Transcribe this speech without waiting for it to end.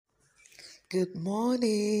Good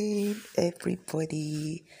morning,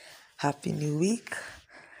 everybody. Happy New Week.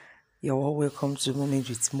 You're all welcome to Moment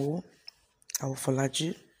with Mo.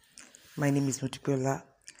 Awofolaji. My name is Mutipiola.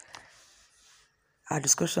 Our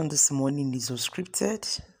discussion this morning is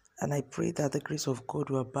unscripted, and I pray that the grace of God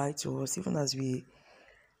will abide to us even as we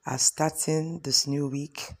are starting this new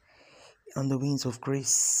week on the wings of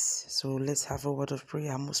grace. So let's have a word of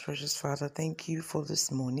prayer. Most precious Father, thank you for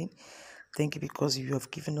this morning. Thank you because you have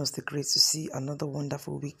given us the grace to see another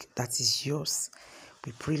wonderful week that is yours.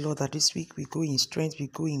 We pray, Lord, that this week we go in strength, we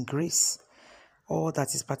go in grace. All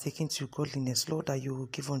that is partaking to godliness, Lord, that you will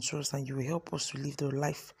give unto us and you will help us to live the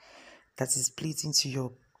life that is pleasing to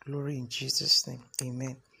your glory in Jesus' name.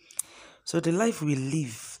 Amen. So the life we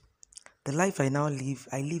live, the life I now live,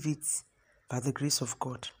 I live it by the grace of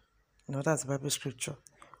God. That's Bible scripture.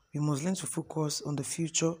 We must learn to focus on the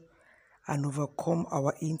future and overcome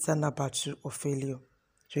our internal battle of failure.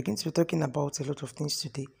 So we're going to be talking about a lot of things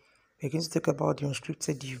today. We're going to talk about the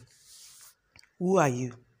unscripted you. Who are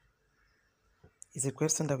you? It's a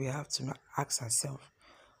question that we have to ask ourselves.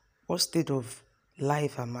 What state of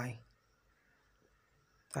life am I?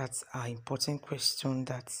 That's an important question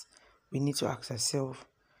that we need to ask ourselves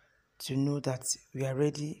to know that we are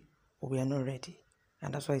ready or we are not ready.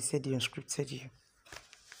 And that's why I said the unscripted you.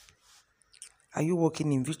 Are you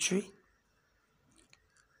walking in victory?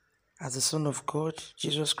 As the Son of God,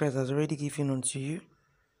 Jesus Christ has already given unto you.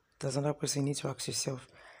 There's another question you need to ask yourself.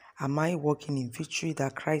 Am I walking in victory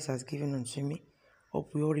that Christ has given unto me? Hope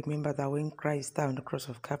we all remember that when Christ died on the cross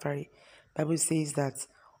of Calvary, the Bible says that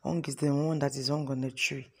hung is the one that is hung on the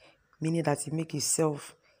tree, meaning that he make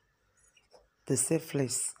himself the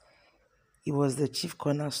selfless. He was the chief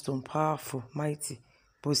cornerstone, powerful, mighty,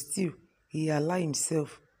 but still he allowed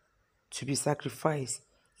himself to be sacrificed.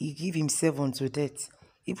 He gave himself unto death.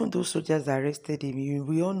 Even those soldiers that arrested him,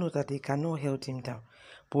 we all know that they cannot hold him down.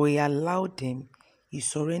 But he allowed them, he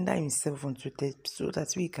surrendered himself unto death so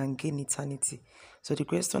that we can gain eternity. So the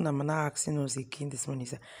question I'm now asking us again this morning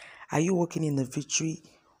is, are you walking in the victory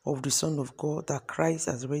of the Son of God that Christ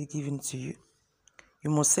has already given to you?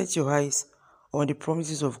 You must set your eyes on the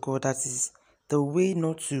promises of God. That is the way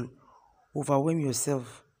not to overwhelm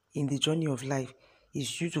yourself in the journey of life.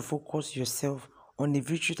 Is you to focus yourself on the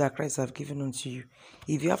victory that Christ has given unto you.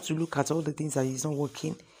 If you have to look at all the things that is not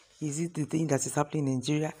working, is it the thing that is happening in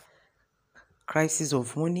Nigeria? Crisis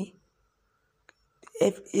of money?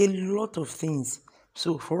 A lot of things.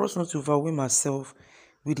 So for us not to overwhelm ourselves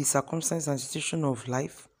with the circumstance and situation of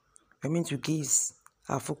life, I mean to gaze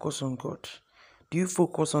our focus on God. Do you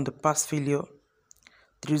focus on the past failure,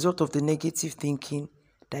 the result of the negative thinking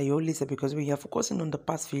that you always say? Because when you are focusing on the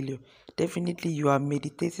past failure, definitely you are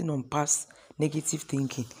meditating on past negative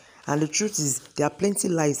thinking. And the truth is, there are plenty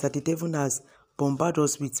lies that the devil has bombarded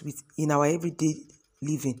us with in our everyday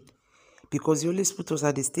living. Because he always put us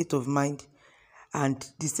at the state of mind. And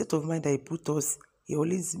the state of mind that he put us, he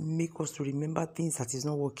always make us to remember things that is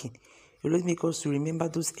not working. He always make us to remember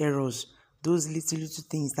those errors, those little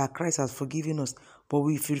things that Christ has forgiven us, but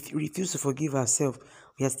we refuse to forgive ourselves.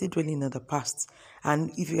 We are still dwelling in the past.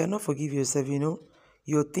 And if you cannot forgive yourself,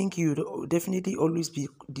 you think you would definitely always be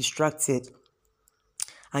distracted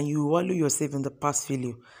and you wallow yourself in the past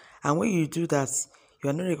failure. And when you do that, you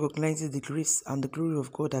are not recognizing the grace and the glory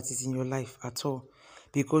of God that is in your life at all.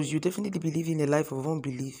 Because you definitely believe in a life of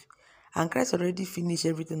unbelief. And Christ already finished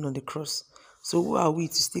everything on the cross. So who are we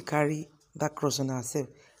to still carry that cross on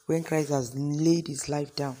ourselves when Christ has laid his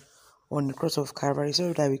life down on the cross of Calvary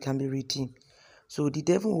so that we can be redeemed? So the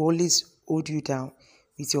devil will always hold you down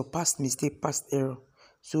with your past mistake, past error.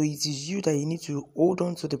 So it is you that you need to hold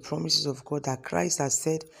on to the promises of God that Christ has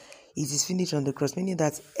said it is finished on the cross, meaning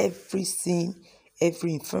that every sin,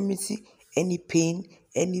 every infirmity, any pain,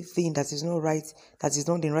 anything that is not right, that is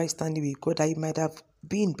not in right standing with God that you might have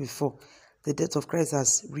been before, the death of Christ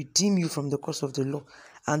has redeemed you from the curse of the law,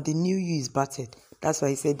 and the new you is battered. That's why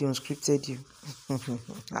he said the unscripted you.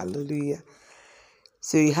 Hallelujah.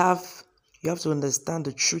 So you have to understand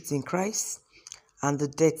the truth in Christ, and the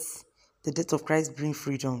death of Christ brings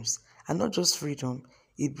freedoms. And not just freedom,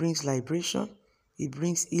 it brings liberation, it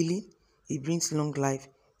brings healing, it brings long life,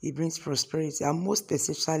 it brings prosperity, and most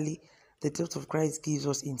especially, the death of Christ gives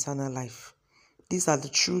us eternal life. These are the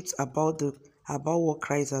truths about what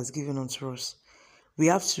Christ has given unto us. We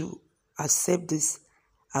have to accept this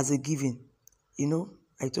as a given.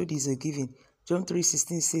 I told you it's a given. John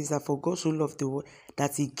 3:16 says that for God so loved the world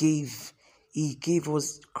that he gave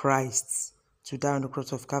us Christ to die on the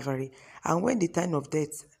cross of Calvary. And when the time of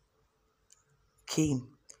death came,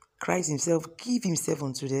 Christ himself gave himself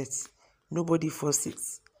unto death. Nobody forced it.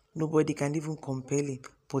 Nobody can even compel him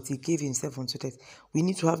but he gave himself unto death. We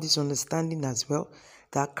need to have this understanding as well,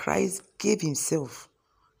 that Christ gave himself.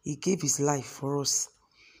 He gave his life for us.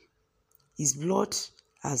 His blood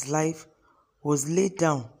as life was laid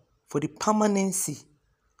down for the permanency,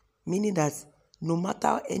 meaning that no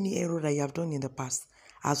matter any error that you have done in the past,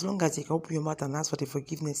 as long as you can open your mouth and ask for the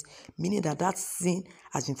forgiveness, meaning that that sin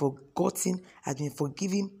has been forgotten, has been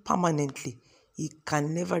forgiven permanently, it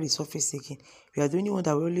can never resurface again. We are the only one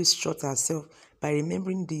that will always shut ourselves by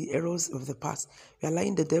remembering the errors of the past. We are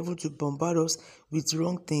allowing the devil to bombard us with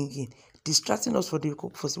wrong thinking, distracting us for the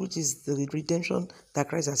purpose, which is the redemption that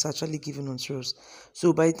Christ has actually given unto us.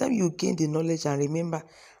 So by the time you gain the knowledge and remember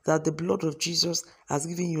that the blood of Jesus has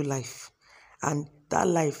given you life, and that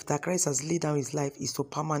life that Christ has laid down his life is for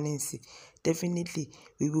permanency, definitely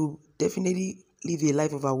we will definitely live a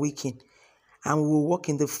life of awakening, and we will walk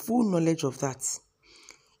in the full knowledge of that.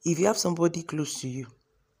 If you have somebody close to you,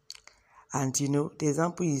 and the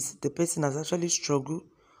example is the person has actually struggled,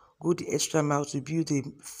 go the extra mile to build a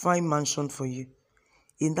fine mansion for you.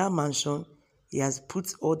 In that mansion, he has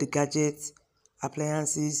put all the gadgets,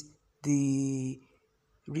 appliances, the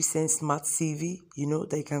recent smart TV,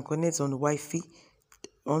 that you can connect on Wi-Fi,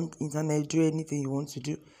 on internet, do anything you want to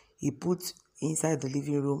do. He put inside the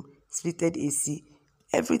living room, splitted AC,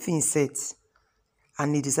 everything is set.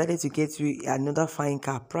 And he decided to get you another fine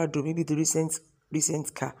car, Prado, maybe the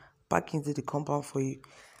recent car, park into the compound for you.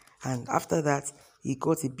 And after that, he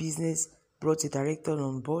got a business, brought a director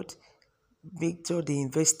on board, make sure they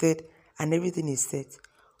invested, and everything is set.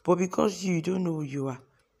 But because you don't know who you are,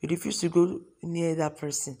 you refuse to go near that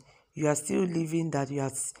person. You are still living that you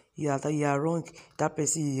are wrong. That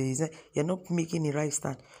person you're not making the right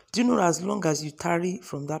stand. Do you know that as long as you tarry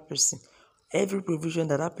from that person, every provision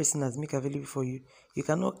that person has made available for you, you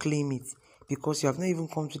cannot claim it, because you have not even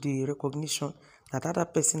come to the recognition that other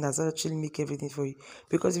person has actually made everything for you.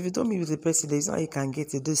 Because if you don't meet with the person, there is no how you can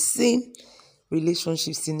get it. The same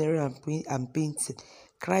relationship scenario I'm painting.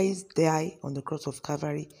 Christ died on the cross of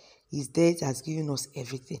Calvary. His death has given us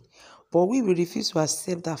everything. But we will refuse to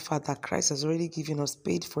accept that fact that Christ has already given us,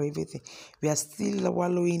 paid for everything. We are still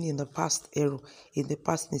wallowing in the past error, in the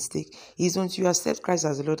past mistake. It's until you accept Christ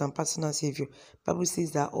as the Lord and personal Savior. Bible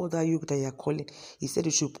says that all that yoke that you are calling, he said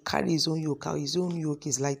you should carry his own yoke. His own yoke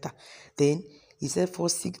is lighter. Then he said,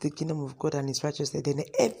 first seek the kingdom of God and his righteousness. Then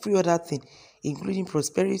every other thing, including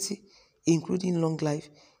prosperity, including long life,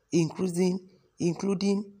 including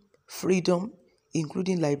freedom,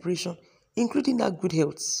 including liberation, including that good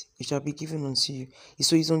health, it shall be given unto you.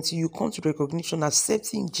 So it's until you come to recognition,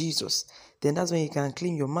 accepting Jesus, then that's when you can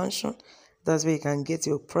claim your mansion, that's where you can get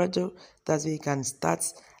your product, that's where you can start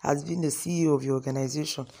as being the CEO of your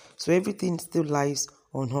organization. So everything still lies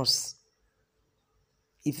on us.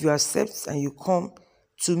 If you accept and you come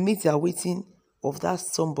to meet the waiting of that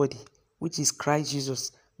somebody, which is Christ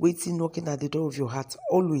Jesus, waiting, knocking at the door of your heart,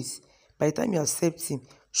 always, by the time you accept him,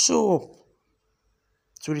 show up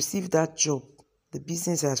to receive that job, the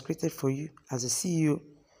business he has created for you as a CEO,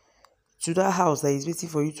 to that house that is waiting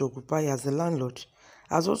for you to occupy as the landlord,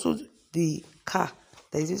 as also the car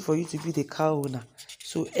that is waiting for you to be the car owner.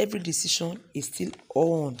 So every decision is still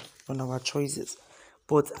on our choices.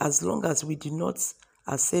 But as long as we do not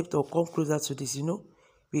accept or come closer to this,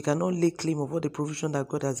 we cannot lay claim of all the provision that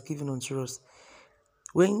God has given unto us.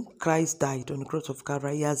 When Christ died on the cross of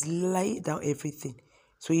Calvary, he has laid down everything.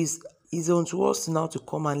 So it's unto us now to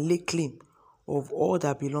come and lay claim of all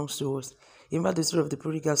that belongs to us. Remember the story of the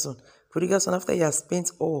prodigal son. Prodigal son, after he has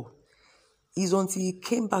spent all, it's until he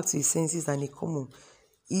came back to his senses and he come home.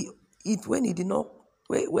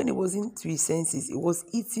 When he wasn't to his senses, he was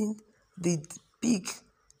eating the big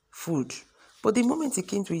food. But the moment he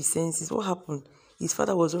came to his senses, what happened? His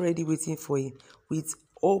father was already waiting for him with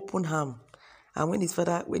open arms. And when his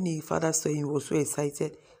father saw him, he was so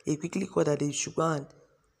excited. He quickly called that they should go and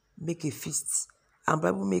make a feast. And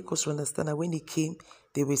Bible makes us understand that when he came,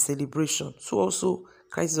 there was celebration. So also,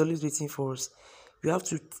 Christ is always waiting for us. We have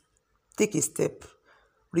to take a step,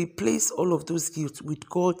 replace all of those guilt with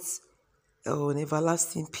God's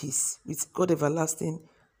everlasting peace, with God's everlasting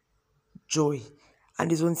joy.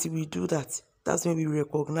 And it's until we do that, that's when we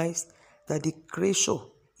recognize that the Creator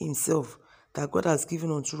himself, that God has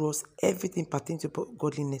given unto us everything pertaining to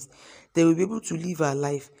godliness, they will be able to live our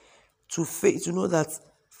life, to know that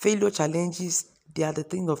failure, challenges, they are the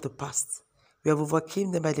thing of the past. We have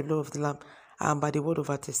overcame them by the blood of the Lamb and by the word of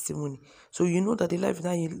our testimony. So you know that the life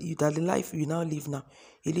you now live now,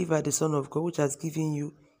 you live by the Son of God, which has given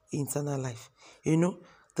you eternal life.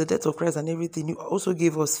 The death of Christ and everything, you also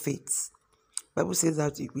gave us faith. Bible says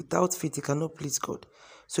that without faith, you cannot please God.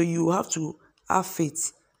 So you have to have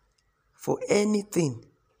faith for anything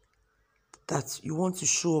that you want to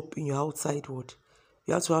show up in your outside world.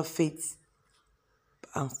 You have to have faith,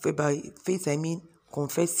 and by faith I mean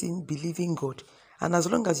confessing, believing God. And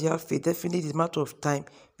as long as you have faith, definitely it's a matter of time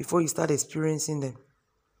before you start experiencing them.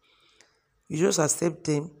 You just accept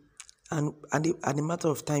them, and at a matter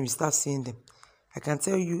of time you start seeing them. I can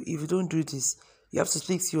tell you, if you don't do this, you have to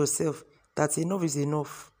speak to yourself that enough is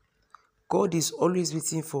enough. God is always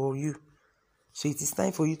waiting for you. So it is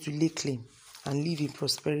time for you to lay claim and live in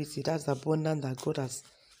prosperity. That's the abundance that God has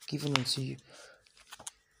given unto you.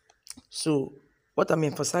 So what I'm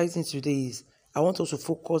emphasizing today is I want us to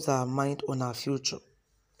focus our mind on our future.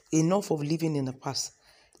 Enough of living in the past.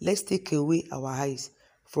 Let's take away our eyes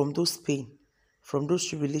from those pain, from those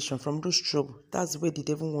tribulations, from those trouble. That's where the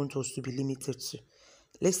devil wants us to be limited to.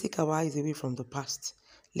 Let's take our eyes away from the past.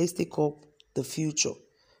 Let's take up the future,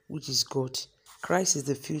 which is God. Christ is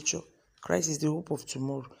the future. Christ is the hope of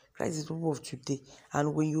tomorrow. Christ is the hope of today.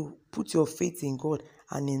 And when you put your faith in God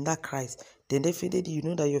and in that Christ, then definitely you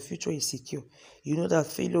know that your future is secure. You know that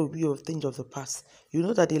failure will be a thing of the past. You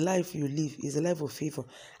know that the life you live is a life of favor.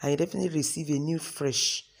 And you definitely receive a new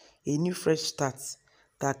fresh start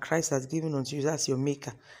that Christ has given unto you. That's your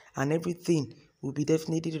maker. And everything will be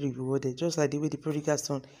definitely rewarded. Just like the way the prodigal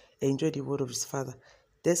son enjoyed the word of his father.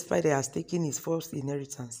 Despite he has taken his first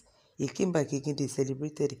inheritance, he came back again, they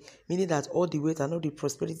celebrated it, meaning that all the wealth and all the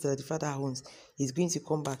prosperity that the father owns is going to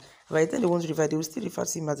come back. By the time they want to refer, they will still refer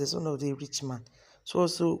to him as the son of the rich man. So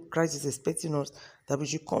also Christ is expecting us that we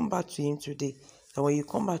should come back to him today. And when you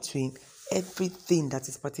come back to him, everything that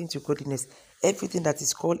is pertaining to godliness, everything that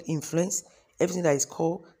is called influence, everything that is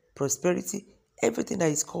called prosperity, everything that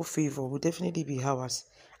is called favor will definitely be ours.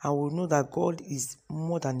 And we'll know that God is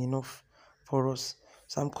more than enough for us.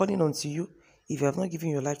 So I'm calling on to you. If you have not given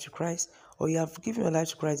your life to Christ, or you have given your life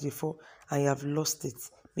to Christ before and you have lost it,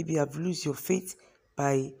 maybe you have lost your faith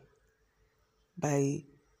by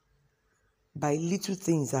little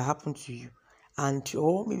things that happen to you, and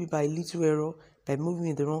or maybe by little error, by moving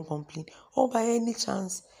in the wrong company, or by any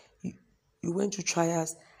chance you went to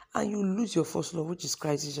trials and you lose your first love, which is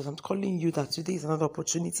Christ Jesus. I'm calling you that today is another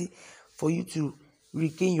opportunity for you to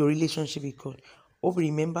regain your relationship with God. Oh,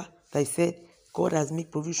 remember that I said God has made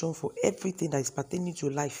provision for everything that is pertaining to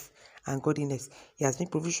life and godliness. He has made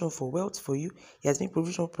provision for wealth for you. He has made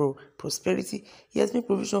provision for prosperity. He has made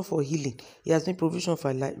provision for healing. He has made provision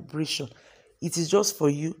for liberation. It is just for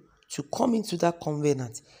you to come into that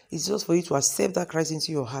covenant. It's just for you to accept that Christ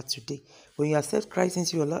into your heart today. When you accept Christ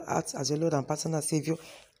into your heart as your Lord and personal Savior,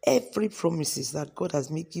 every promises that God has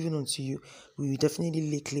made given unto you, we will definitely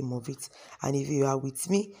lay claim of it. And if you are with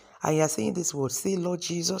me and you are saying this word, say, Lord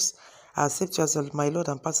Jesus, I accept you as my Lord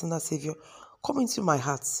and personal Savior. Come into my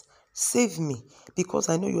heart. Save me, because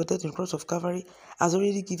I know your death on the cross of Calvary has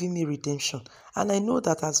already given me redemption. And I know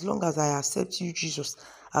that as long as I accept you, Jesus,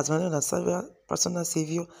 as my Lord and personal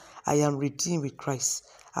Savior, I am redeemed with Christ.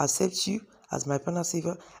 I accept you as my personal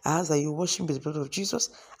Savior. I ask that you wash me with the blood of Jesus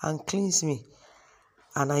and cleanse me.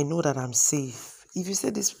 And I know that I'm safe. If you say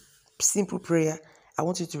this simple prayer, I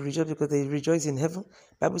want you to rejoice, because they rejoice in heaven.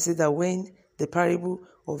 The Bible says that when the parable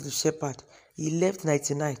of the shepherd, he left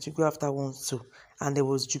 99 to go after one soul, and there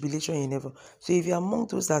was jubilation in heaven. So if you're among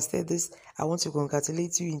those that said this, I want to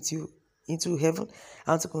congratulate you into heaven.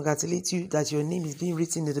 I want to congratulate you that your name is being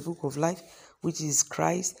written in the book of life, which is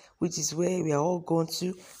Christ, which is where we are all going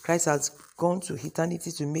to. Christ has gone to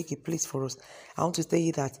eternity to make a place for us. I want to tell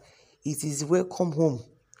you that it is welcome home.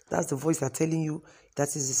 That's the voice that's telling you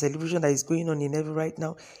that is the celebration that is going on in heaven right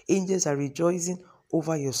now. Angels are rejoicing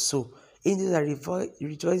over your soul. Angels are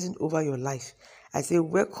rejoicing over your life. I say,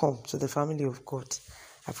 welcome to the family of God.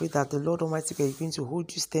 I pray that the Lord Almighty is going to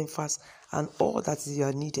hold you steadfast, and all that you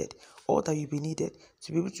are needed, all that you be needed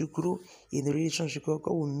to be able to grow in the relationship, God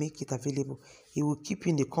will make it available. He will keep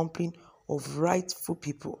you in the company of rightful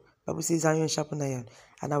people. The Bible says iron sharpen iron.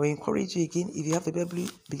 And I will encourage you again, if you have a Bible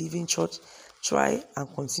believing church, try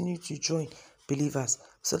and continue to join believers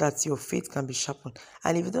so that your faith can be sharpened.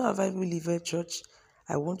 And if you don't have a Bible believer church,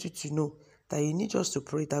 I want you to know that you need just to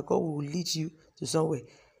pray that God will lead you to somewhere.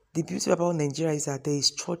 The beauty about Nigeria is that there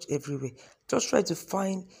is church everywhere. Just try to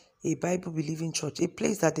find a Bible believing church, a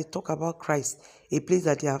place that they talk about Christ, a place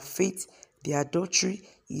that their faith, their adultery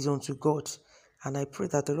is unto God. And I pray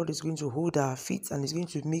that the Lord is going to hold our feet and is going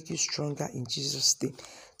to make you stronger in Jesus' name.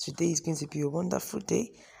 Today is going to be a wonderful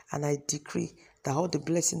day, and I decree that all the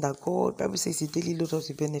blessing that God, Bible says, He daily loads us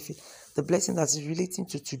with benefit, the blessing that is relating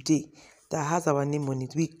to today, that has our name on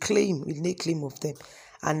it, we lay claim of them.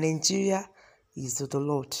 And Nigeria is of the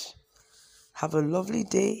Lord. Have a lovely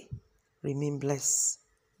day. Remain blessed.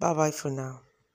 Bye-bye for now.